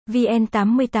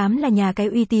vn88 là nhà cái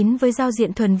uy tín với giao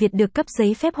diện thuần Việt được cấp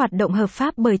giấy phép hoạt động hợp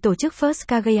pháp bởi tổ chức First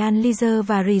Cagayan Leisure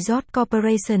và Resort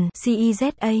Corporation,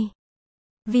 CEZA.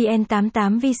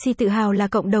 vn88.vc tự hào là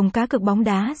cộng đồng cá cược bóng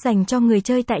đá dành cho người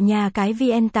chơi tại nhà cái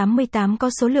vn88 có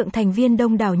số lượng thành viên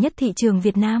đông đảo nhất thị trường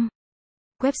Việt Nam.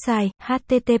 Website: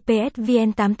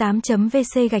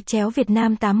 https://vn88.vc Việt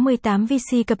Nam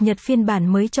phiên bản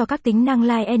mới cho các tính năng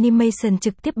live animation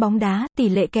trực tiếp bóng đá, tỷ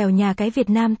lệ kèo nhà cái Việt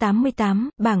Nam 88,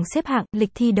 bảng xếp hạng, lịch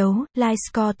thi đấu, live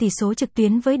score tỷ số trực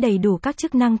tuyến với đầy đủ các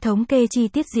chức năng thống kê chi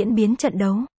tiết diễn biến trận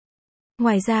đấu.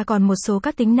 Ngoài ra còn một số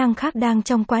các tính năng khác đang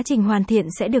trong quá trình hoàn thiện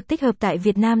sẽ được tích hợp tại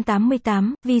Việt Nam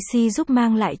 88.vc giúp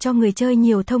mang lại cho người chơi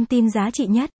nhiều thông tin giá trị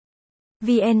nhất.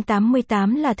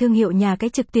 vn88 là thương hiệu nhà cái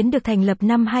trực tuyến được thành lập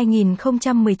năm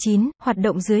 2019, hoạt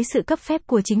động dưới sự cấp phép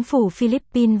của chính phủ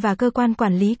Philippines và cơ quan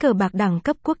quản lý cờ bạc đẳng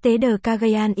cấp quốc tế The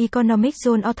Cagayan Economic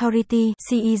Zone Authority,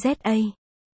 CEZA.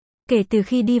 Kể từ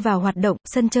khi đi vào hoạt động,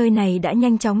 sân chơi này đã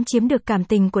nhanh chóng chiếm được cảm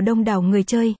tình của đông đảo người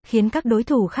chơi, khiến các đối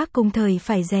thủ khác cùng thời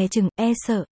phải dè chừng, e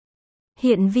sợ.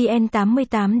 Hiện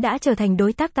vn88 đã trở thành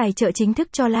đối tác tài trợ chính thức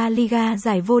cho La Liga,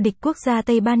 giải vô địch quốc gia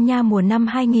Tây Ban Nha mùa năm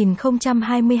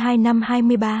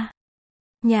 2022-23.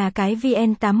 Nhà cái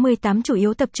vn88 chủ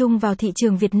yếu tập trung vào thị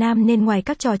trường Việt Nam nên ngoài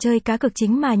các trò chơi cá cược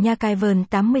chính mà nhà cái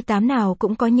vn88 nào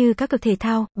cũng có như cá cược thể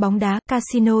thao, bóng đá,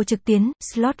 casino trực tuyến,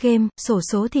 slot game, xổ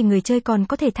số thì người chơi còn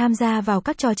có thể tham gia vào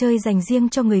các trò chơi dành riêng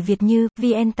cho người Việt như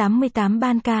vn88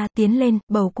 ban ca, tiến lên,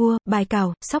 bầu cua, bài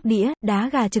cào, sóc đĩa, đá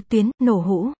gà trực tuyến, nổ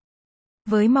hũ.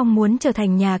 Với mong muốn trở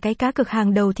thành nhà cái cá cược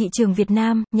hàng đầu thị trường Việt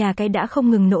Nam, nhà cái đã không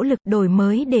ngừng nỗ lực đổi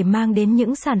mới để mang đến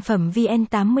những sản phẩm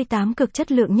vn88 cực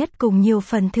chất lượng nhất cùng nhiều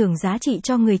phần thưởng giá trị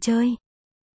cho người chơi.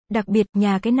 Đặc biệt,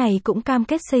 nhà cái này cũng cam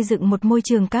kết xây dựng một môi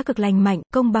trường cá cược lành mạnh,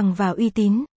 công bằng và uy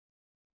tín.